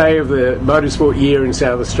biggest day of the motorsport year in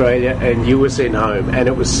South Australia, and you were sent home, and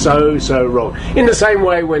it was so wrong. In the same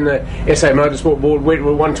way when the SA Motorsport Board went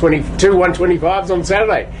with 122 125s on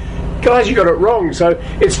Saturday. guys, you got it wrong. So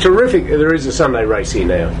it's terrific that there is a Sunday race here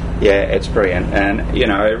now. Yeah, it's brilliant, and you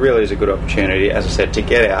know, it really is a good opportunity, as I said, to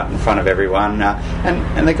get out in front of everyone,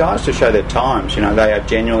 and the guys to show their times. You know, they are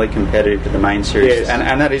genuinely competitive to the main series,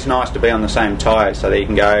 and that is nice to be on the same tyre, so that you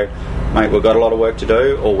can go, mate, we've got a lot of work to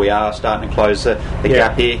do, or we are starting to close the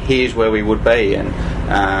gap here. Here's where we would be, and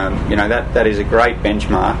you know, that is a great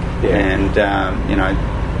benchmark, and you know,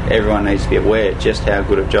 everyone needs to be aware just how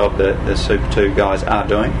good a job the Super 2 guys are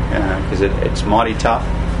doing, because it's mighty tough.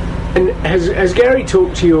 And has Gary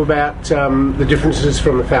talked to you about the differences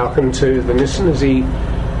from the Falcon to the Nissan? Has he?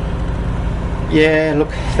 Yeah, look,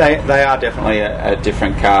 they are definitely a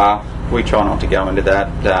different car. We try not to go into that,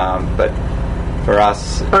 but for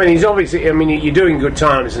us, I mean, he's obviously. I mean, you're doing good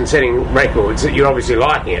times and setting records. That you're obviously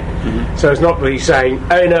liking it. Mm-hmm. So it's not really saying,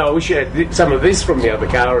 "Oh no, I wish you had some of this from the other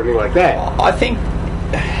car" or anything like that. I think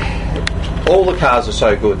all the cars are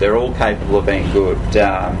so good; they're all capable of being good.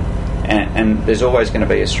 And there's always going to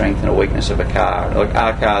be a strength and a weakness of a car. Like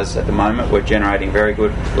our cars at the moment, we're generating very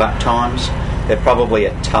good lap times. They're probably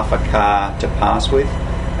a tougher car to pass with.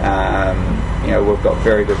 You know, we've got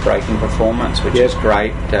very good braking performance, which is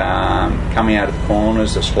great. Coming out of the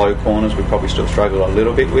corners, the slow corners, we probably still struggle a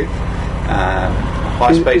little bit with.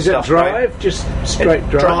 High speed is stuff. Is it drive? Great. Just straight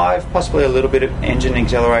drive? Possibly a little bit of engine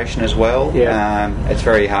acceleration as well. It's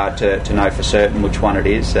very hard to know for certain which one it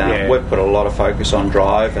is. We've put a lot of focus on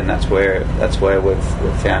drive, and that's where we've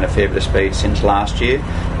found a fair bit of speed since last year.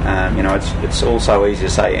 You know, it's also easy to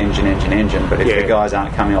say engine, but if the guys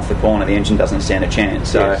aren't coming off the corner, the engine doesn't stand a chance.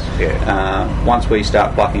 So once we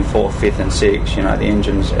start plucking 4th, 5th and 6th, you know, the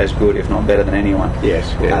engine's as good, if not better than anyone.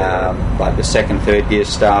 Like the 2nd, 3rd gear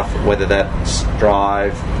stuff, whether that's drive,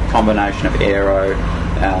 combination of aero,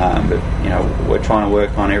 but you know, we're trying to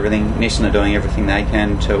work on everything. Nissan are doing everything they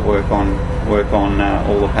can to work on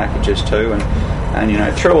all the packages too, and you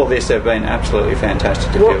know, through all this, they've been absolutely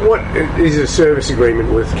fantastic to deal with. What is a service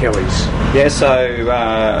agreement with Kelly's? Yeah, so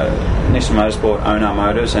Nissan Motorsport own our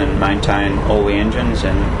motors and maintain all the engines,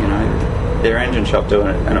 and you know, their engine shop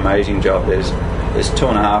doing an amazing job. There's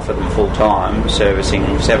 2.5 of them full time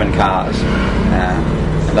servicing 7 cars.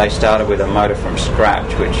 They started with a motor from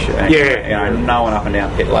scratch, which you know, no one up and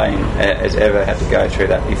down pit lane has ever had to go through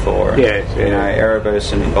that before. You know,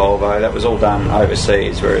 Erebus and Volvo, that was all done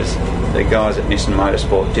overseas, whereas the guys at Nissan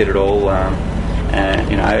Motorsport did it all. And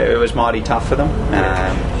you know, it was mighty tough for them.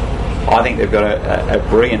 I think they've got a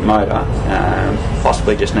brilliant motor.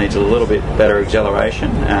 Possibly just needs a little bit better acceleration,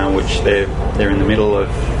 which they're in the middle of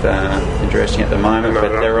addressing at the moment.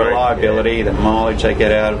 But their reliability, the mileage they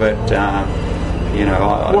get out of it. You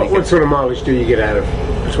know, what sort of mileage do you get out of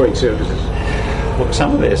between services? Look,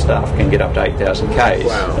 some of their staff can get up to 8,000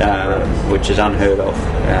 Ks, which is unheard of.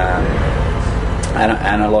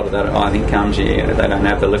 And a lot of that, I think, comes, you know, they don't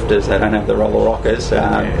have the lifters, they don't have the roller rockers,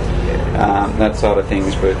 that sort of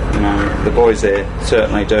things. But you know, the boys there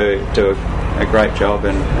certainly do a great job,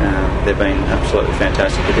 and they've been absolutely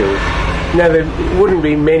fantastic to deal with. Now, there wouldn't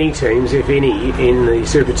be many teams, if any, in the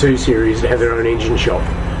Super 2 series that have their own engine shop.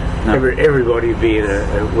 No. Everybody would be in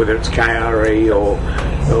whether it's KRE or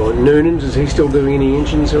Noonan. Is he still doing any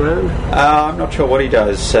engines around? I'm not sure what he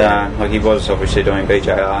does. Like, he was obviously doing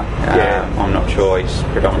BJR. I'm not sure. He's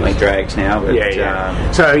predominantly drags now. But,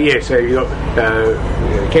 So you've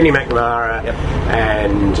got Kenny McNamara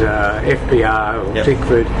and FPR,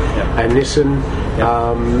 Tickford, and Nissan.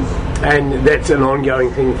 And that's an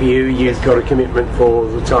ongoing thing for you. You've got a commitment for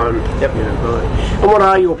the time. You know, right. And what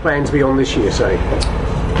are your plans beyond this year, say?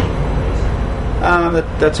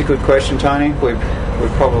 That's a good question, Tony. We'd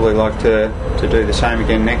probably like to do the same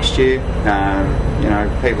again next year. You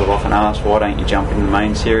know, people have often asked, why don't you jump in the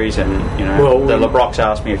main series? And you know, the LeBrox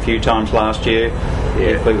asked me a few times last year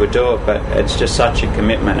if we would do it, but it's just such a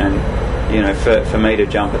commitment. And you know, for me to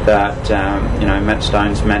jump at that, you know, Matt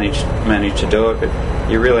Stone's managed to do it, but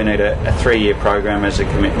you really need a 3-year program as a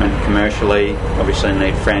commitment commercially. Obviously,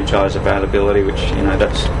 need franchise availability, which you know,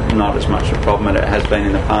 that's not as much a problem as it has been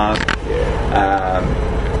in the past.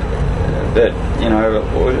 But you know,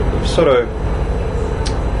 sort of,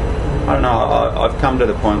 I don't know. I've come to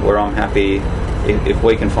the point where I'm happy if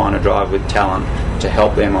we can find a driver with talent to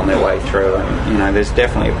help them on their way through. And you know, there's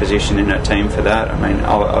definitely a position in a team for that. I mean,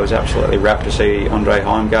 I was absolutely rapt to see Andre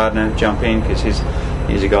Heimgardner jump in, because he's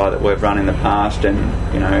a guy that we've run in the past, and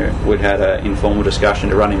you know, we'd had an informal discussion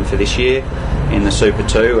to run him for this year in the Super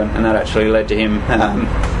 2, and that actually led to him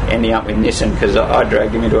ending up with Nissan, because I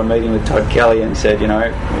dragged him into a meeting with Todd Kelly and said, you know,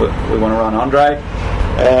 we want to run Andre.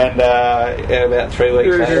 And about 3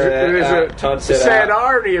 weeks later, Todd said, sad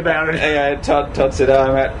irony about it. Todd said,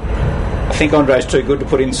 I think Andre's too good to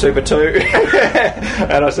put in Super 2.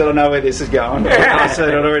 And I said, I know where this is going. I said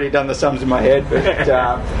I'd already done the sums in my head.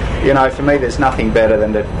 But, for me, there's nothing better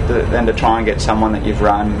than to try and get someone that you've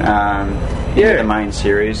run into the main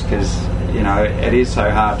series, because, it is so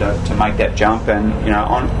hard to make that jump. And,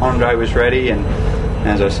 Andre was ready, and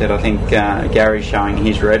as I said, I think Gary's showing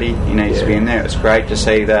he's ready. He needs to be in there. It's great to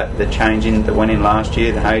see that the change that went in last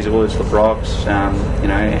year, the Hazelwoods, the Brocks,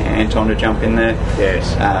 Anton to jump in there.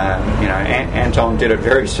 Yes. Anton did it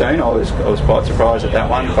very soon. I was quite surprised at that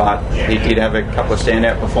one, but he did have a couple of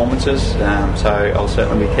standout performances. So I'll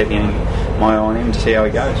certainly be keeping my eye on him to see how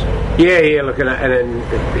he goes. Yeah. Look, and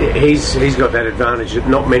he's got that advantage that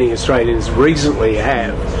not many Australians recently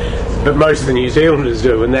have, but most of the New Zealanders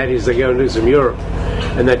do, and that is they go and do some Europe.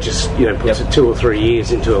 And that just, puts 2 or 3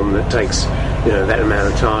 years into them. That takes, that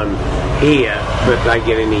amount of time here, but they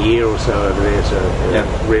get in a year or so over there, so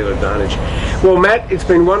real advantage. Well, Matt, it's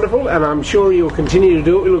been wonderful, and I'm sure you'll continue to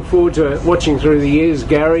do it. We look forward to watching through the years.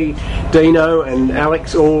 Gary, Dino and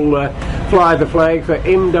Alex all fly the flag for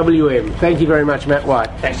MWM. Thank you very much, Matt White.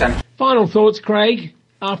 Thanks, Dan. Final thoughts, Craig,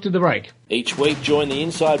 after the break. Each week, join the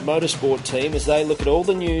Inside Motorsport team as they look at all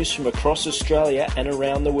the news from across Australia and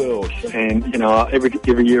around the world. And, every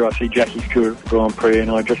year I see Jackie's Grand Prix, and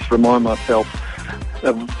I just remind myself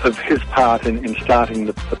of his part in starting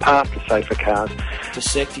the path to safer cars.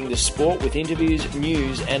 Dissecting the sport with interviews,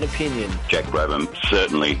 news and opinion. Jack Brabham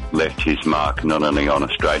certainly left his mark not only on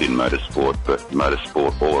Australian motorsport but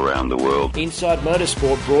motorsport all around the world. Inside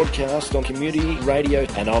Motorsport broadcast on community radio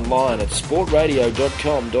and online at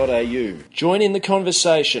sportradio.com.au. Join in the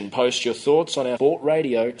conversation. Post your thoughts on our Sport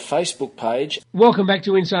Radio Facebook page. Welcome back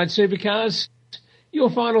to Inside Supercars. Your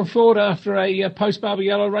final thought after a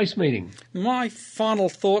post-Barbagallo race meeting? My final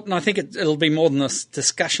thought, and I think it'll be more than a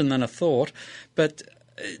discussion than a thought, but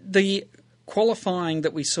the qualifying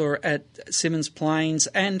that we saw at Symmons Plains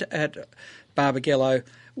and at Barbagallo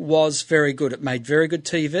was very good. It made very good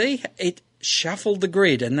TV. It shuffled the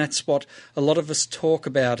grid, and that's what a lot of us talk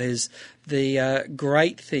about, is the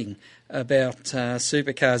great thing about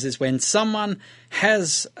supercars is when someone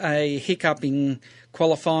has a hiccup in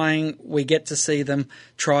qualifying, we get to see them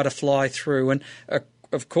try to fly through. And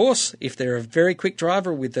of course, if they're a very quick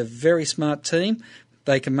driver with a very smart team,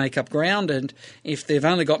 they can make up ground. And if they've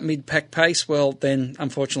only got mid-pack pace, well, then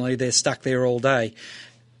unfortunately they're stuck there all day.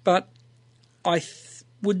 But I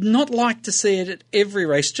would not like to see it at every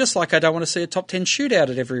race, just like I don't want to see a top 10 shootout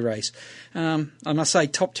at every race. I must say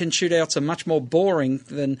top 10 shootouts are much more boring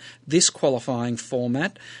than this qualifying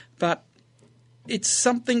format, but it's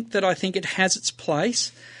something that I think it has its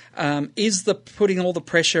place. Is the putting all the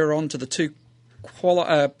pressure onto the two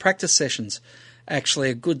practice sessions actually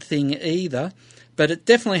a good thing either? But it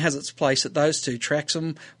definitely has its place at those two tracks,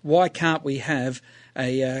 and why can't we have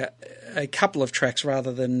a couple of tracks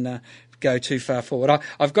rather than go too far forward?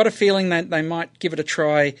 I've got a feeling that they might give it a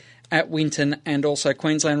try at Winton and also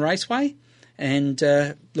Queensland Raceway. And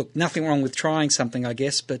look, nothing wrong with trying something, I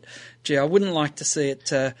guess, but gee, I wouldn't like to see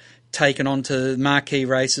it taken on to marquee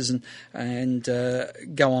races and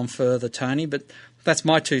go on further, Tony. But that's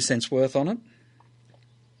my 2 cents worth on it.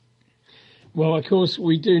 Well, of course,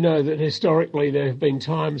 we do know that historically there have been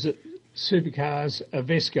times that supercars,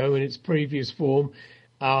 Avesco in its previous form,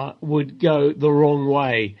 would go the wrong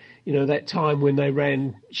way. That time when they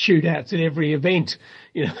ran shootouts at every event.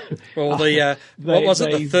 Well, what was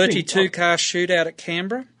it, the 32-car shootout at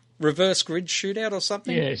Canberra? Reverse grid shootout or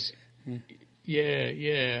something? Yes.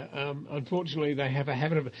 Yeah. Unfortunately, they have a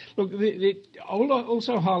habit of it. Look, I'll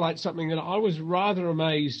also highlight something that I was rather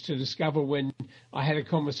amazed to discover when I had a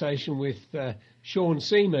conversation with Sean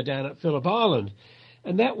Seamer down at Phillip Island,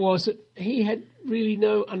 and that was that he had really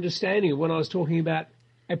no understanding of when I was talking about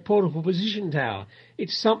a portable position tower.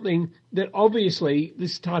 It's something that obviously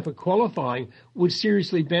this type of qualifying would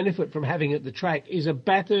seriously benefit from having at the track, is a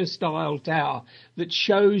Bathurst-style tower that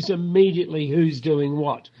shows immediately who's doing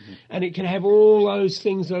what. Mm-hmm. And it can have all those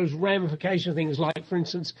things, those ramification things, like, for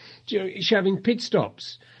instance, showing pit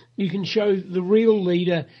stops. You can show the real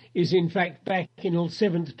leader is, in fact, back in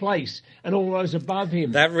 7th place and all those above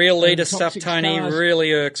him. That real leader stuff, Tony,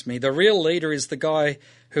 really irks me. The real leader is the guy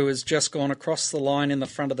who has just gone across the line in the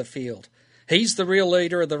front of the field. He's the real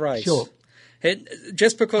leader of the race. Sure.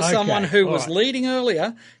 Just because someone who was leading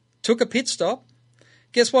earlier took a pit stop,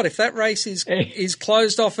 guess what? If that race is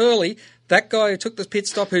closed off early, that guy who took the pit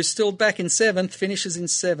stop, who's still back in 7th, finishes in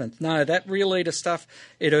 7th. No, that real leader stuff,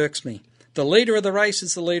 it irks me. The leader of the race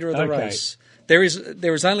is the leader of the race. There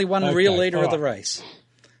is only one real leader of the race.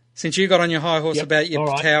 Since you got on your high horse about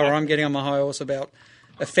your tower, I'm getting on my high horse about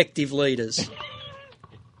effective leaders.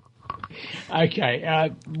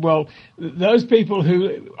 Okay, well, those people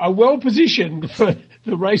who are well positioned for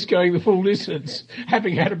the race going the full distance,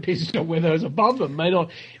 having had a pit stop where those above them may not,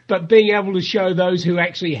 but being able to show those who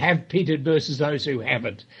actually have pitted versus those who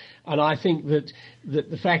haven't. And I think that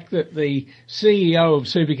the fact that the CEO of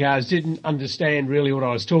Supercars didn't understand really what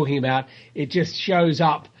I was talking about, it just shows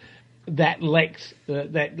up that lack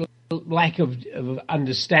of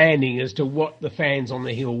understanding as to what the fans on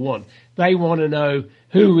the hill want. They want to know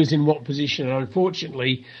who is in what position, and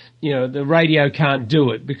unfortunately, the radio can't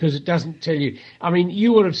do it because it doesn't tell you. I mean,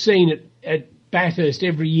 you would have seen it at Bathurst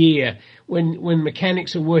every year when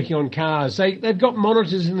mechanics are working on cars. They've got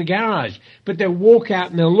monitors in the garage, but they'll walk out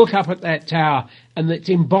and they'll look up at that tower and it's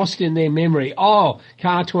embossed in their memory. Oh,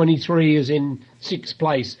 car 23 is in 6th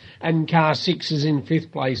place and car 6 is in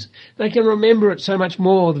 5th place. They can remember it so much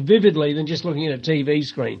more vividly than just looking at a TV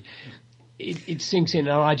screen. It sinks in,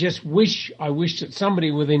 and I wish that somebody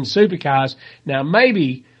within Supercars, now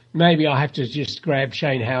maybe I have to just grab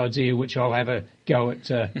Shane Howard's ear, which I'll have a go at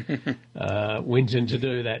Winton to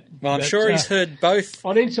do that. Well, I'm sure he's heard both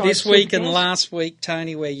this week and last week,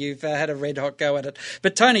 Tony, where you've had a red-hot go at it.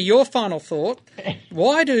 But, Tony, your final thought,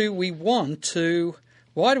 why do we want to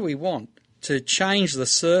change the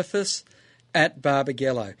surface at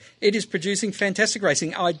Barbagallo? It is producing fantastic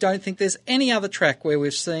racing. I don't think there's any other track where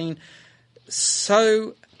we've seen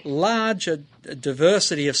so large a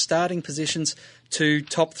diversity of starting positions to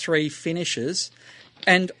top 3 finishes,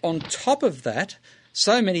 and on top of that,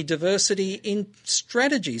 so many diversity in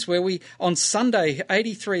strategies, where on Sunday,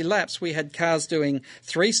 83 laps, we had cars doing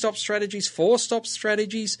 3-stop strategies, 4-stop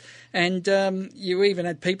strategies, and you even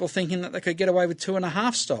had people thinking that they could get away with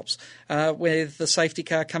 2.5 stops with the safety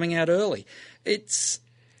car coming out early. It's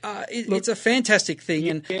a fantastic thing,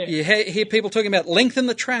 and you hear people talking about lengthen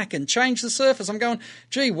the track and change the surface. I'm going,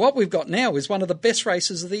 gee, what we've got now is one of the best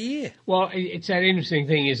races of the year. Well, it's that interesting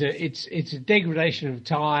thing, isn't it? It's a degradation of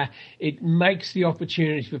tyre. It makes the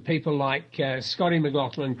opportunity for people like Scotty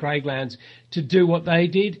McLaughlin and Craig Lowndes to do what they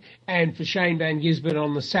did, and for Shane Van Gisbergen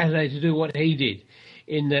on the Saturday to do what he did,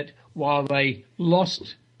 in that while they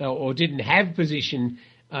lost or didn't have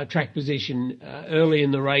track position early in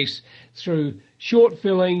the race, through short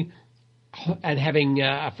filling and having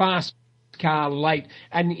a fast car late.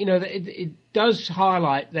 And, it does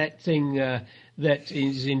highlight that thing that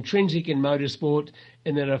is intrinsic in motorsport,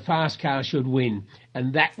 and that a fast car should win.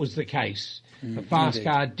 And that was the case. A fast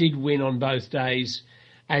car did win on both days,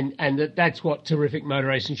 and that's what terrific motor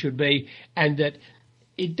racing should be. And that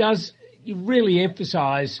it does really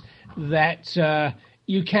emphasise that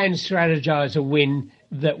you can strategise a win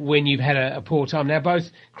that when you've had a poor time. Now,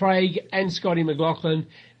 both Craig and Scotty McLaughlin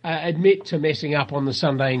admit to messing up on the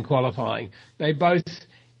Sunday in qualifying. They both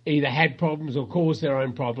either had problems or caused their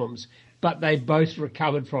own problems, but they both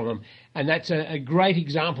recovered from them. And that's a great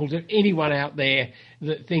example to anyone out there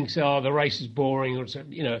that thinks, the race is boring, or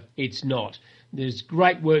it's not. There's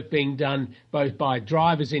great work being done both by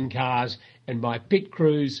drivers in cars and by pit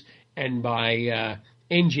crews and by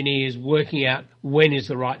engineers working out when is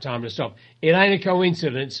the right time to stop. It ain't a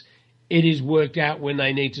coincidence. It is worked out when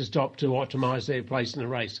they need to stop to optimise their place in the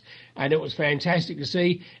race. And it was fantastic to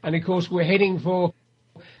see. And, of course, we're heading for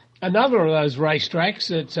another of those racetracks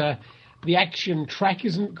that the Action Track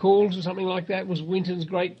isn't called, or something like that, was Winton's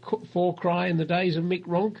great forecry in the days of Mick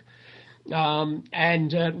Ronk.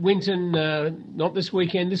 And Winton, not this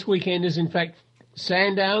weekend. This weekend is, in fact,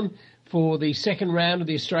 Sandown for the second round of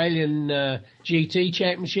the Australian GT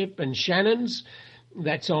Championship, and Shannon's.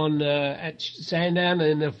 That's on at Sandown.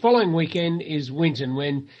 And the following weekend is Winton,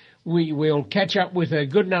 when we'll catch up with a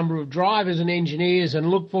good number of drivers and engineers and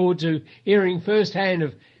look forward to hearing firsthand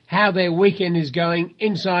of how their weekend is going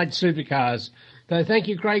inside Supercars. So thank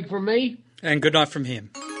you, Craig, from me. And good night from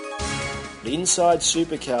him. Inside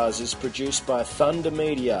Supercars is produced by Thunder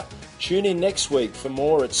Media. Tune in next week for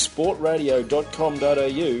more at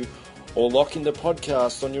sportradio.com.au, or lock in the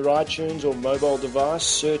podcast on your iTunes or mobile device.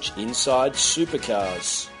 Search Inside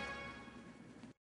Supercars.